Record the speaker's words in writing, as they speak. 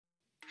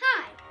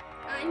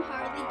I'm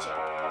Harley J.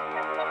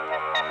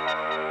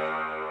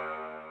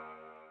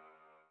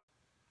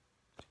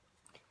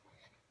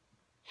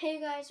 Hey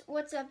guys,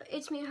 what's up?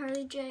 It's me,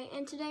 Harley J,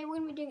 and today we're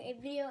going to be doing a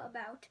video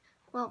about,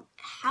 well,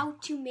 how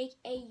to make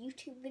a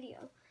YouTube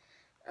video.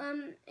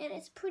 And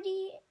it's a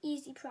pretty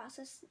easy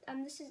process.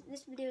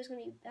 This video is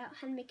going to be about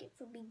how to make it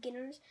for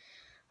beginners.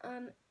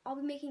 I'll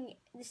be making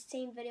the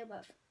same video,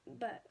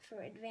 but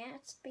for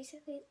advanced,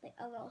 basically, like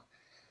a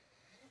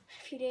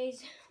few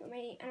days, or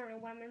maybe, I don't know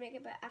when I'm going to make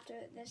it, but after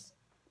this,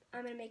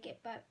 I'm going to make it.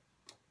 But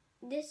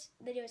this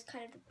video is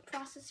kind of the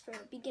process for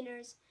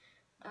beginners,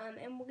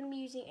 and we're going to be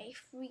using a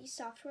free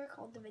software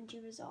called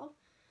DaVinci Resolve.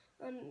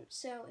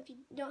 So if you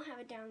don't have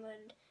it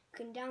downloaded, you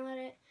can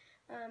download it,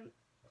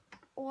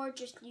 or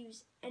just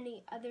use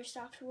any other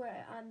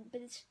software, but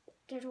this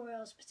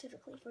tutorial is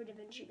specifically for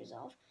DaVinci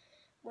Resolve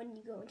when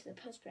you go into the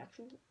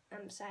post-production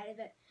side of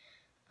it.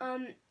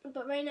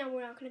 But right now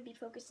we're not going to be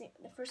focusing,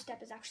 the first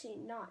step is actually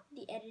not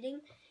the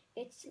editing,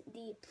 it's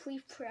the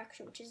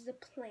pre-production, which is the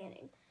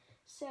planning.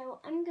 So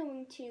I'm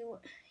going to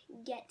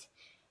get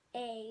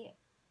a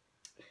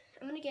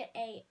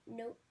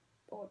note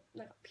or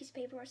like a piece of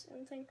paper or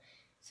something.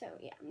 So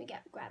yeah, let me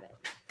grab it.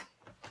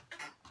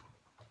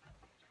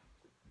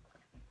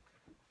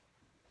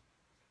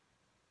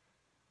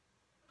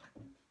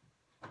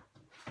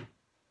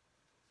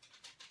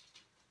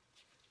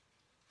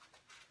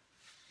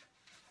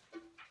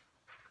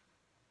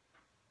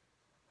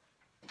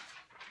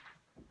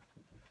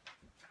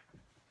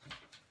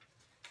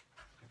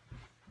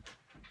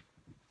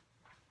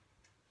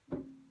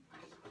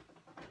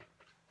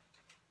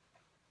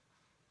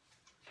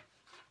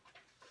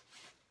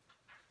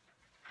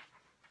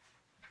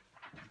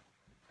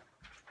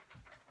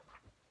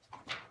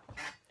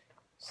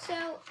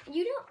 So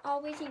you don't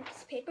always need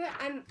this paper.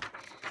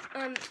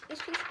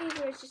 This piece of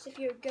paper is just if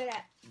you're good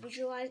at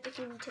if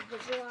you need to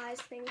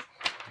visualize things.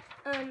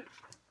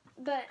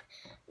 But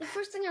the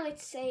first thing I like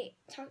to say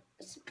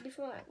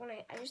before when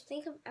I just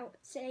think of, I would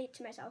say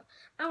to myself,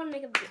 I want to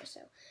make a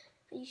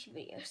YouTube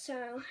video.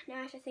 So now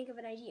I have to think of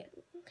an idea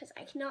because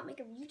I cannot make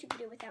a YouTube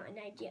video without an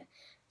idea.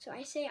 So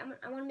I say I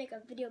want to make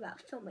a video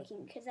about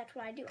filmmaking because that's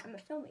what I do. I'm a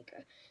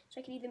filmmaker, so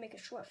I can either make a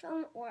short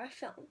film or a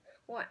film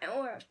or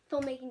a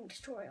filmmaking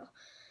tutorial.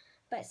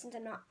 But since I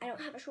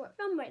don't have a short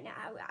film right now.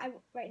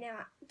 Right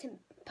now to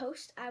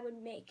post, I would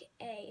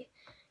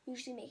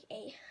usually make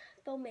a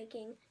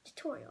filmmaking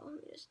tutorial.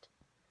 Just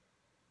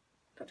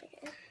perfect.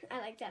 I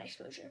like that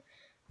exposure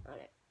on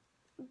it.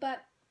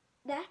 But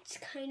that's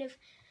kind of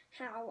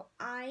how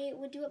I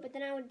would do it. But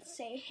then I would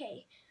say,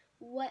 hey,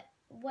 what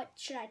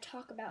should I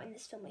talk about in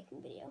this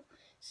filmmaking video?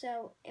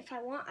 So if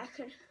I want, I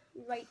could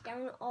write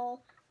down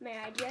all my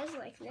ideas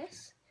like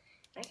this.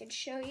 I could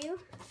show you.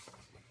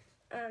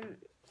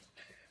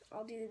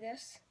 I'll do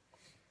this.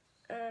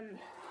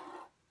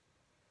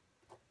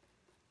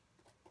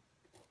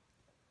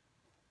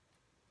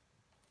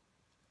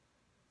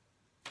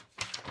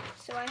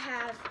 So I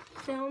have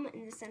film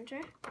in the center,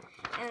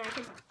 and I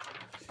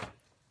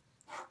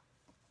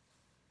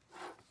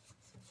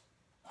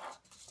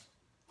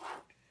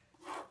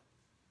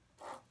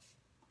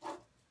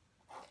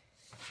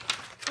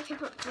can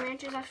put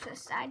branches off to the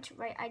side to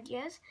write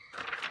ideas.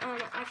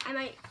 I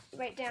might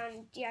write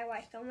down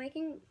DIY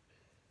filmmaking.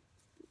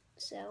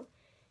 So,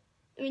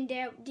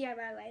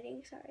 DIY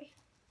lighting, sorry.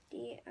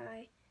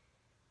 DIY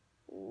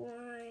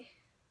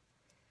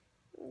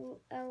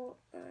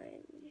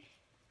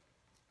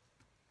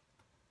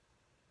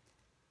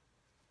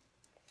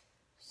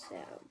So,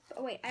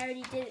 oh wait, I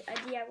already did a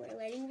DIY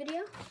lighting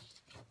video.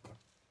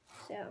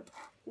 So,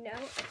 no,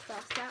 I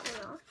crossed that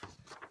one off.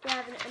 Do I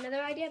have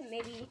another idea?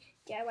 Maybe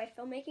DIY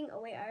filmmaking.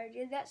 Oh wait, I already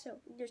did that, so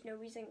there's no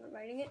reason I'm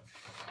writing it.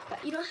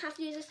 But you don't have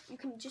to use this. You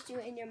can just do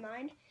it in your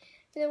mind.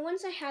 So then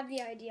once I have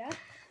the idea,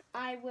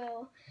 I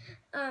will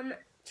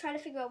try to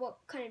figure out what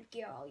kind of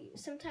gear I'll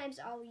use. Sometimes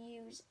I'll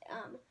use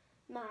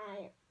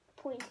my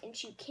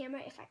point-and-shoot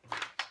camera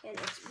and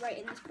it's right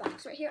in this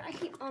box right here. I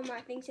keep all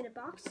my things in a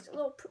box. It's a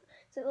little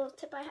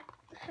tip I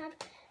have.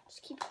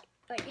 Just keep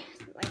like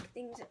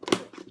things,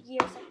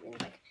 gears, and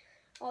like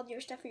all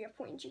your stuff for your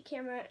point-and-shoot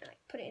camera, and like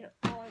put it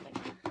all in like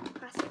a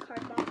plastic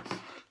card box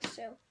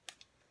so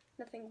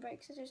nothing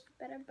breaks. It's just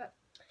better, but.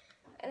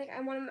 I think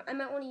I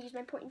might want to use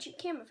my point-and-shoot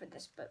camera for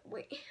this,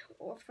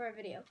 or for a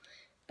video,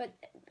 but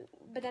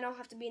then I'll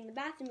have to be in the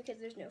bathroom because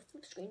there's no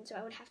flip screen, so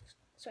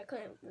I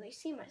couldn't really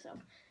see myself.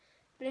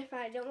 But if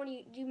I don't want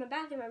to do my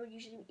bathroom, I would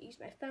usually use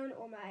my phone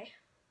or my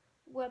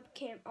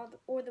webcam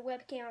or the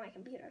webcam on my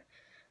computer.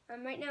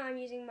 Right now I'm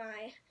using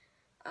my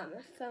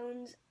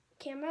phone's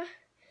camera.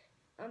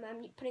 I'm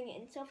putting it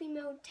in selfie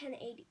mode,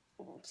 1080,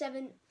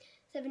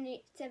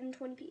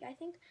 720p, I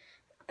think.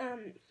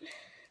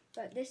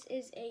 But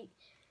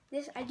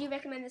I do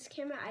recommend this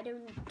camera. I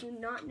do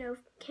not know if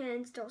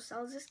Canon still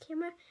sells this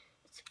camera.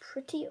 It's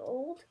pretty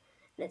old,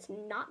 and it's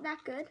not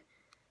that good.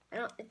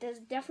 It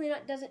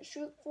doesn't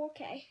shoot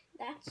 4K.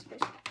 That's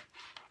just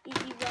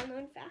easy,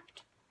 well-known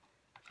fact.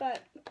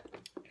 But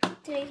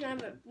today's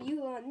not a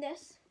review on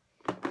this.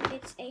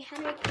 It's a how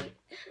to make a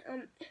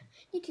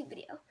YouTube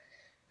video.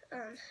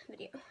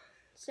 video.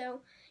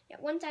 So yeah,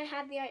 once I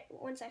have the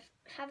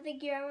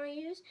gear I want to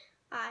use,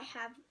 I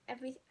have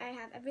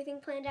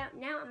everything planned out.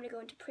 Now I'm gonna go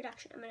into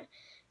production. I'm gonna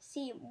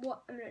see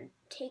what I'm gonna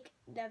take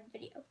the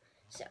video.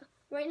 So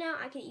right now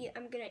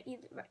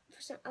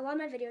for a lot of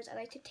my videos I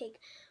like to take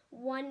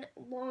one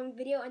long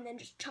video and then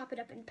just chop it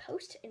up in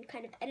post and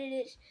kind of edit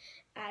it,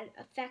 add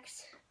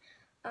effects.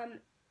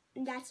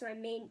 That's my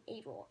main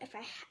A-roll.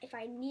 If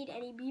I need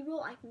any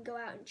B-roll, I can go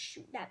out and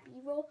shoot that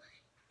B-roll,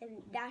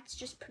 and that's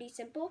just pretty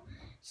simple.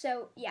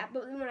 So yeah,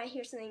 but when I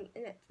hear something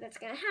that's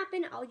gonna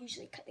happen, I'll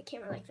usually cut the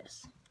camera like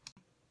this.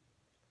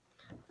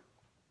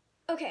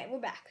 Okay, we're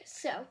back.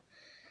 So,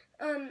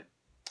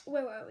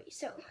 where were we?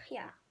 So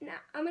yeah, now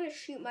I'm gonna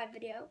shoot my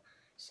video.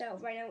 So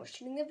right now we're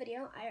shooting the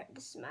video.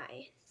 This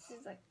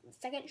is like the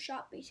second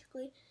shot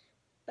basically,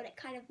 but it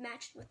kind of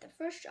matched with the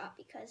first shot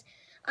because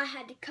I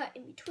had to cut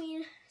in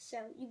between, so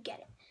you get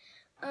it.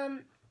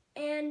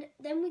 And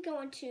then we go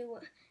on to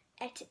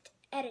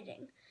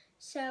editing.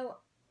 So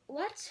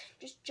let's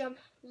just jump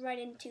right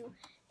into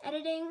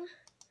editing.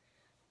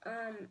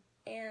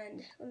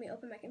 And let me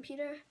open my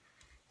computer,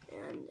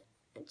 and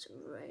it's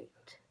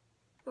right.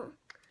 Oh,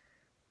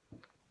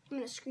 I'm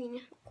gonna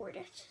screen record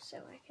it so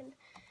I can.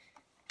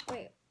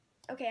 Wait.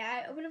 Okay,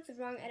 I opened up the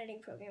wrong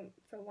editing program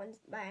for once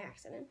by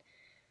accident.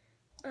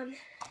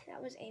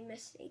 That was a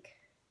mistake.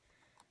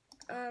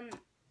 And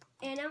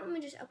now I'm gonna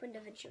just open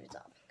DaVinci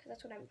Resolve because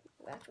that's what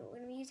we're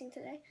gonna be using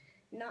today,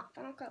 not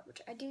Final Cut,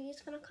 which I do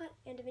use Final Cut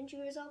and DaVinci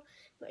Resolve,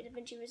 but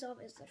DaVinci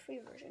Resolve is the free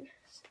version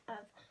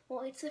of.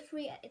 Well, it's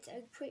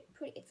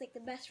like the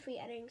best free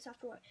editing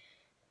software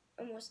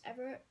almost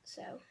ever.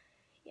 So,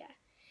 yeah.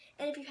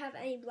 And if you have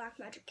any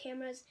Blackmagic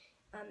cameras,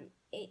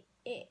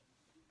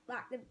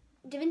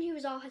 DaVinci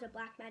Resolve has a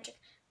Blackmagic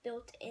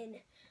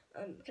built-in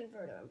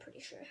converter, I'm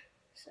pretty sure.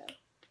 So.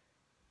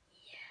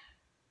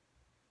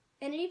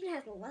 And it even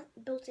has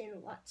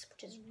built-in LUTs,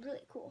 which is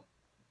really cool.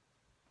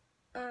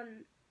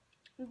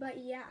 But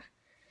yeah,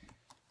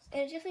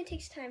 and it definitely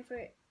takes time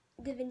for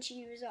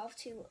DaVinci Resolve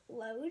to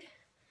load.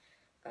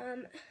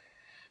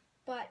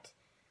 But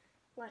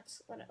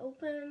let's let it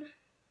open.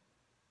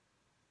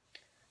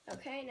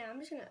 Okay, now I'm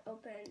just gonna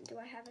open. Do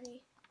I have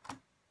any?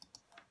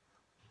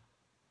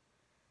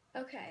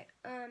 Okay,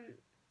 I'm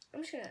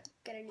just gonna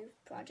get a new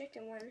project,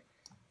 and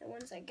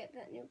once I get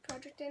that new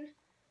project in,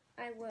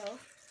 I will.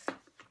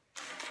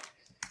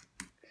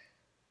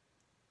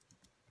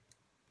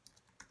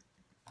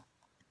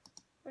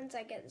 Once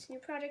I get this new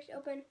project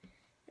open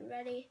and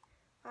ready,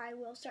 I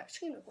will start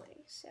screen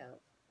recording.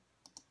 So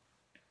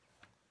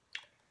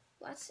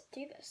let's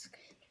do this.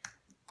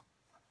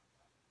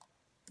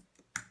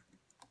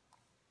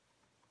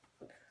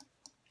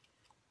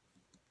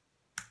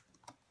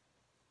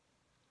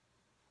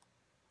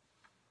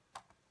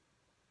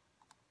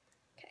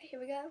 Okay, here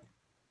we go.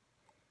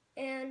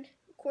 And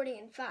recording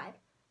in 5,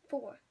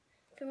 4,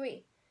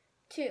 3,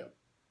 2.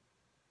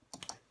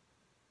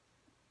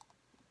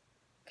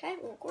 Okay,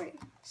 we're recording.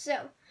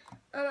 So,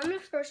 I'm gonna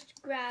first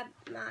grab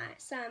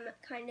some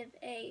kind of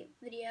a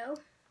video.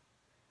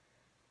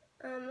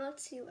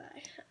 Let's see what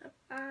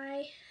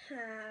I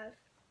have.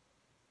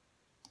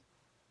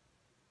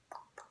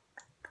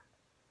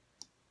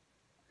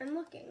 I'm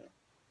looking.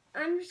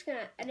 I'm just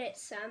gonna edit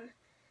some.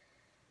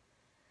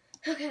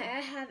 Okay,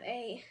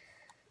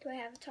 do I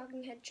have a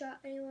talking head shot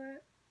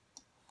anywhere?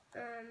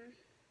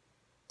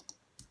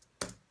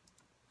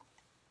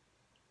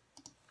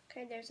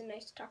 Okay, there's a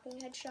nice talking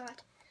head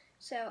shot.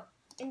 So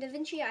in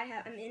DaVinci,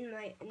 I'm in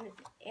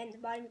the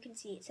bottom you can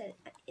see it said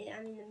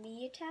I'm in the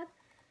media tab.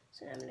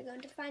 So now I'm gonna go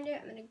into Finder.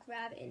 I'm gonna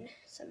grab in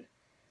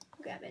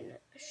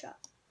a shot.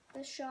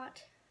 This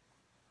shot.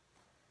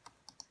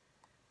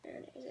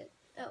 And is it?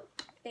 Oh,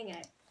 dang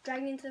it!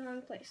 Dragged me into the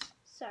wrong place.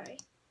 Sorry.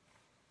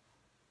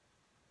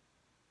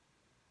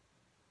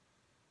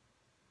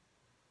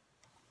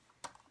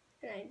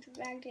 And I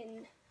dragged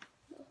in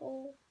the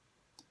whole.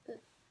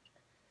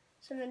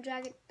 So I'm gonna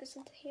drag this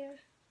into here.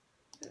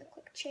 I'm gonna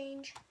click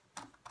change,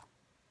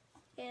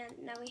 and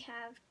now we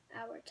have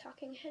our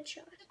talking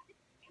headshot.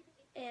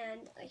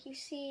 And like you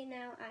see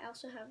now, I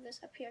also have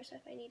this up here. So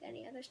if I need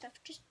any other stuff,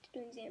 just to do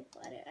an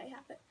example edit, I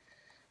have it.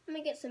 I'm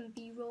gonna get some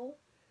B-roll,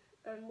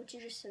 which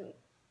is just I'm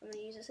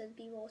gonna use this as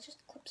B-roll. It's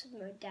just clips of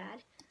my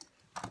dad,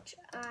 which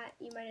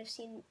you might have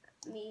seen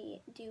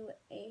me do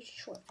a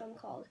short film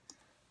called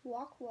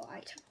Walk. Well, I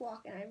took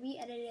Walk and I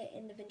re-edited it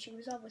in DaVinci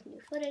Resolve with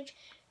new footage,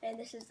 and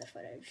this is the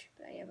footage,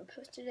 but I never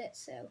posted it.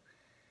 So,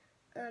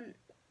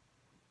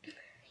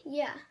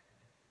 yeah.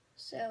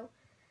 So,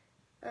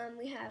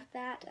 we have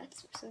that.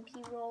 That's some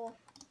B-roll,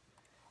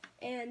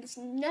 and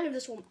none of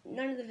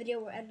the video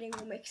we're editing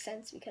will make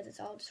sense because it's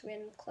all just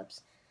random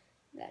clips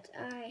that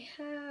I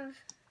have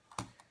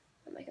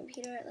on my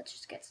computer. Let's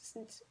just get,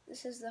 since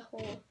this is the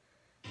whole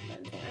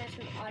thing. I have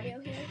some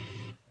audio here.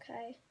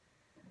 Okay.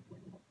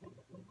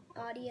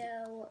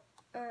 Audio,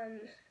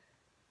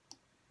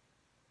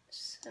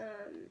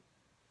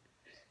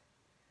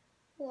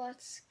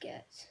 let's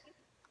get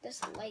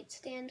this light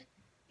stand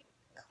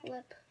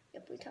clip.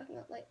 Yep, we're talking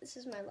about light. This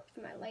is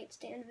for my light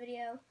stand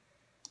video.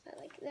 I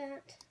like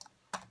that.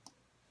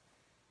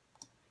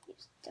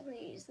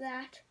 Definitely use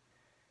that.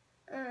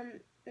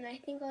 And I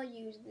think I'll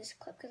use this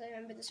clip because I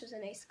remember this was a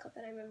nice clip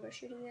and I remember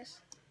shooting this.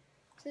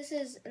 So this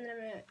is, and then I'm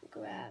going to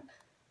grab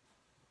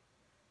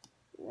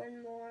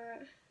one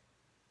more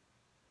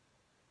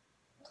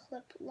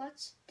clip.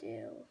 Let's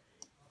do,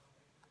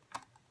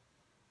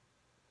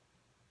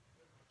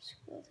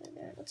 scroll through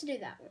there. Let's do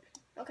that one.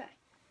 Okay.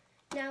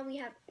 Now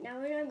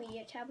we're in our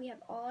media tab. We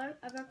have all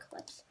of our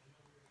clips.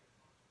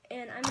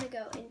 And I'm going to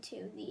go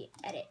into the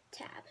edit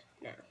tab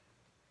now.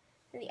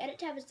 And the edit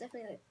tab is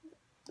definitely like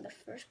the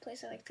first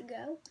place I like to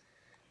go.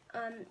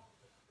 And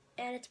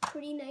it's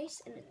pretty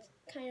nice, and it's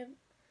kind of,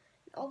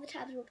 all the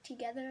tabs work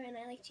together, and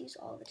I like to use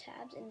all the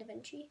tabs in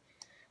DaVinci.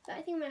 But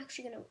I think I'm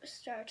actually going to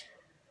start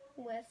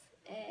with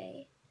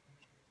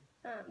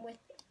with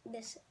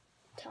this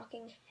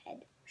talking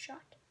head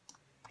shot.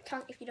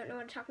 If you don't know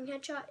what a talking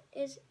head shot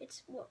is,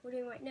 it's what we're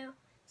doing right now.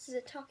 This is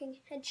a talking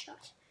head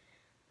shot.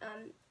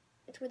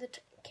 It's where the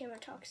camera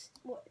talks.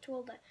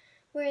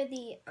 Where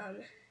the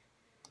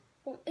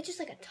well, it's just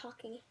like a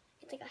talking.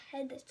 It's like a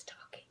head that's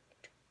talking.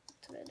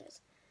 That's what it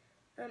is.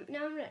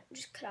 Now I'm gonna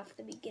just cut off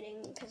the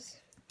beginning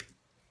because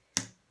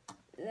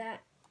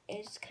that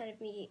is kind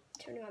of me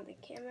turning on the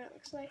camera. It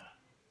looks like.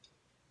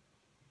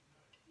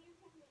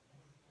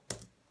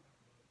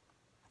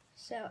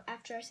 So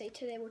after I say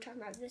today, we're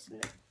talking about this,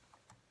 and then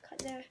cut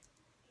there.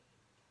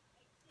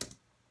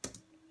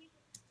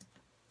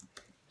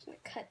 Just gonna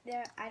cut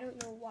there. I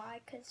don't know why,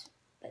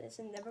 but this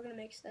is never gonna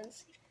make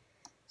sense.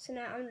 So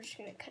now I'm just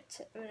gonna cut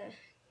to.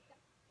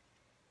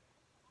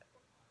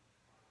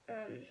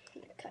 I'm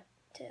gonna cut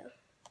to.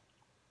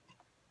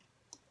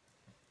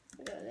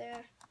 Go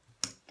there.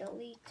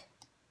 Delete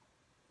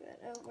that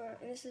over,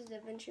 and this is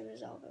DaVinci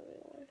Resolve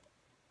everyone.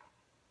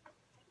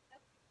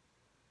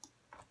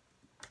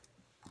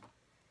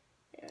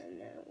 And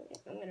now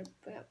I'm gonna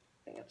bring up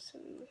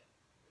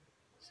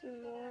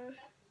some more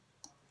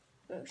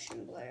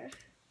motion blur.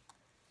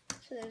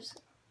 So there's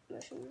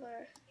motion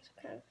blur. So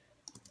kind of.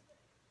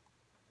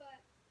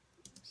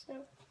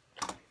 So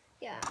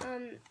yeah,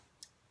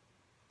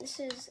 this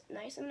is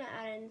nice. I'm gonna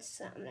add in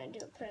some. I'm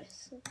gonna put a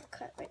simple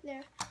cut right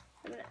there.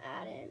 I'm gonna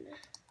add in.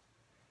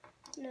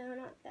 No,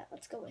 not that.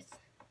 Let's go with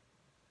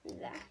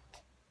that.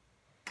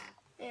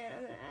 And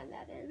I'm gonna add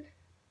that in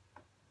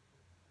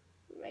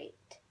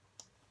right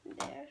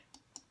there.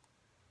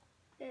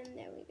 And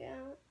there we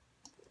go.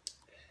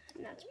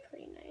 And that's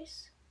pretty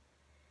nice.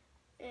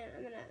 And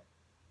I'm gonna,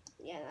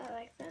 yeah, I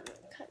like that. I'm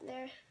gonna cut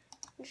there.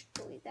 Just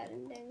delete that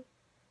ending.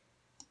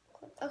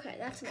 Okay,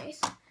 that's nice.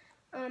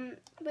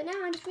 But now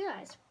I just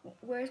realized,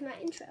 where's my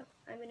intro?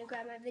 I'm gonna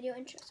grab my video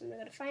intro. So I'm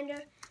gonna go to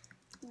Finder,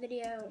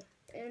 video,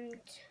 and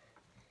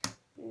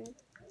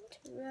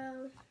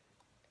intro.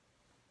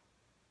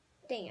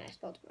 Dang it, I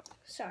spelled it wrong.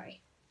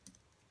 Sorry.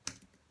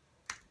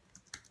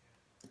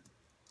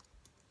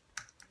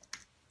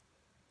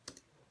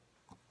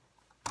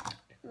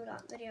 We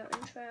got video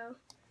intro,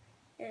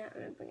 and I'm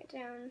gonna bring it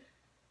down.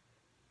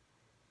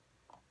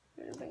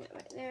 I'm gonna bring it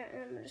right there,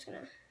 and I'm just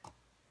gonna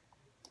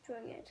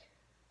bring it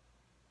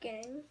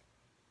beginning.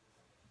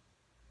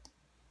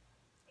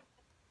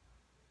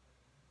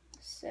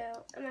 So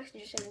I'm actually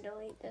just gonna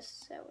delete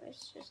this, so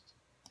it's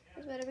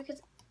better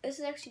because this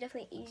is actually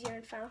definitely easier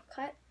in Final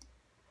Cut.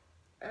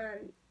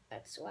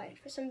 That's why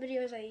for some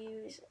videos I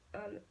use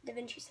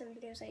DaVinci, some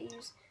videos I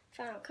use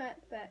Final Cut,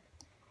 but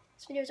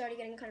this video is already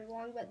getting kind of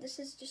long, but this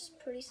is just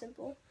pretty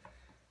simple.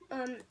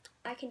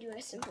 I can do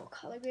a simple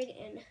color grade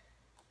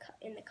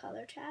in the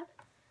color tab.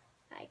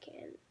 I'm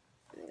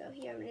gonna go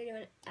here, I'm gonna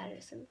do add a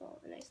nice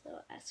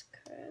little S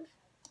curve.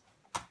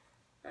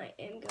 I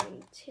am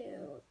going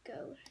to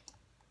go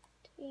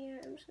to here,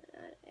 I'm just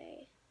gonna add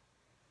a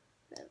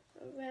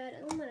red,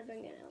 and I'm gonna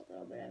bring in a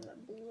little bit of a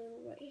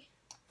blue right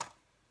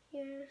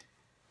here,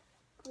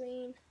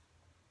 green,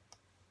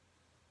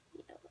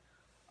 yellow.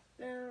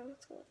 No,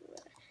 let's go with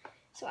red.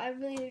 So I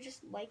really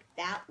just like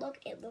that look.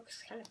 It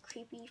looks kind of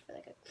creepy for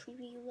like a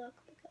creepy look,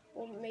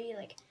 or maybe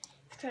like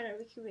if you're trying to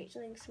recreate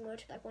something similar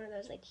to like one of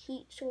those like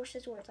heat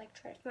sources where it's like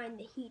try to find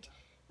the heat,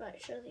 but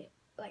it shows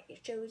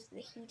the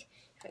heat,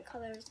 different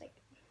colors. Like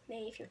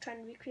maybe if you're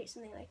trying to recreate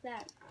something like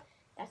that,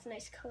 that's a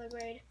nice color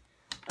grade.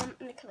 I'm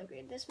gonna color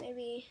grade this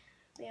maybe.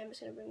 Yeah, I'm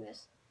just gonna bring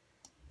this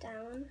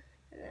down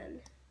and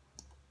then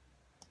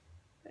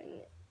bring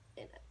it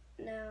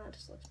in. No, it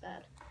just looks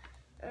bad.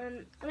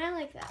 And I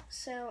like that.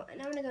 So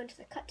now I'm gonna go into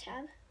the cut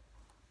tab,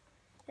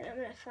 and I'm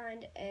gonna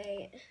find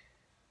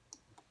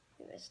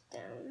bring this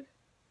down.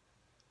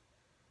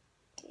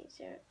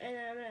 Easier. And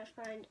then I'm gonna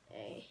find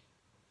a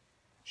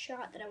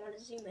shot that I want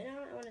to zoom in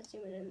on. I want to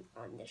zoom in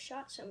on this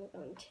shot, so I'm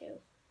going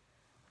to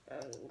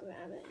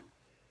grab it.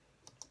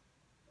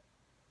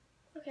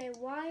 Okay,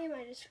 why am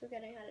I just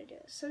forgetting how to do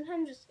this?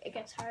 Sometimes it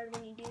gets hard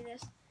when you do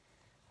this.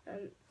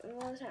 A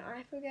lot of the time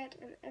I forget,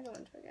 and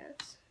everyone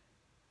forgets.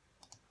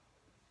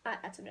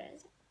 That's what it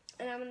is.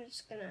 And I'm going to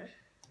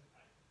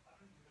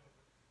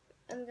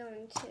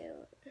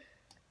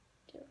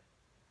do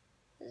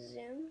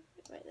zoom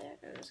right there.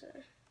 I'm just going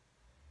to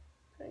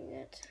doing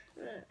it.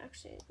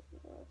 Actually,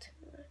 a little too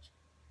much.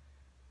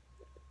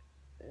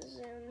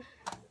 Zoom.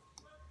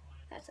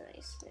 That's a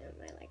nice zoom.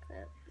 I like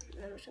that.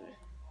 And I'm just gonna,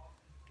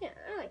 yeah,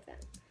 I like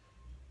that.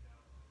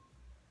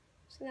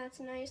 So that's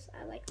nice.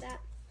 I like that.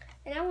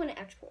 And I want to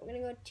export. We're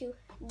gonna go to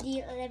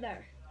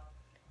deliver.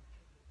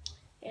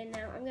 And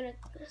now I'm gonna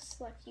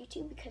select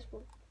YouTube because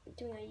we're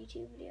doing a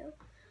YouTube video.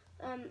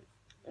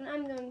 And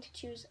I'm going to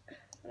choose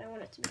what I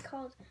want it to be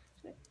called.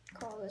 I'm gonna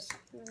call this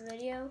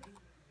video.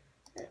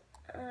 And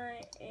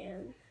I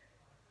am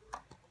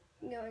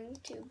going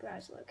to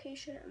browse the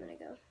location. I'm gonna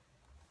go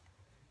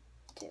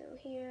to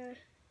here.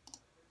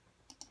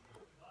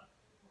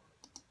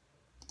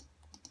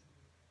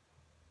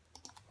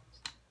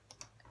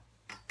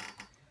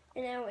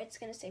 And now it's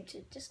gonna save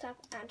to desktop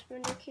and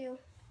render queue.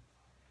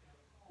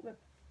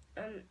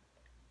 I'm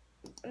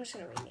just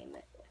gonna rename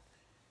it.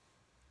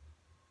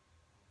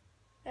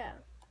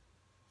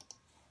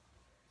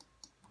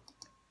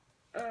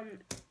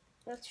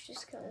 Let's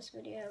just call this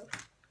video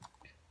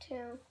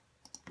to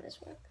this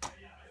one.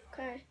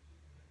 Okay.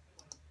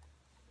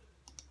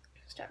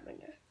 Start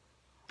render.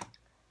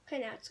 Okay,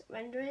 now it's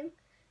rendering,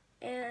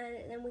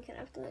 and then we can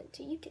upload it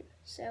to YouTube.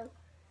 So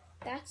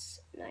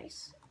that's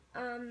nice.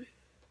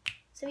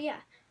 So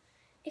yeah,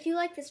 if you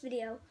like this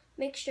video,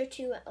 make sure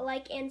to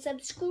like and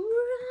subscribe.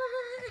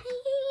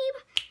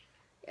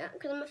 Yeah,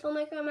 because I'm a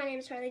filmmaker. My name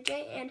is Harley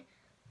J, and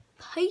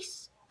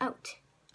peace out.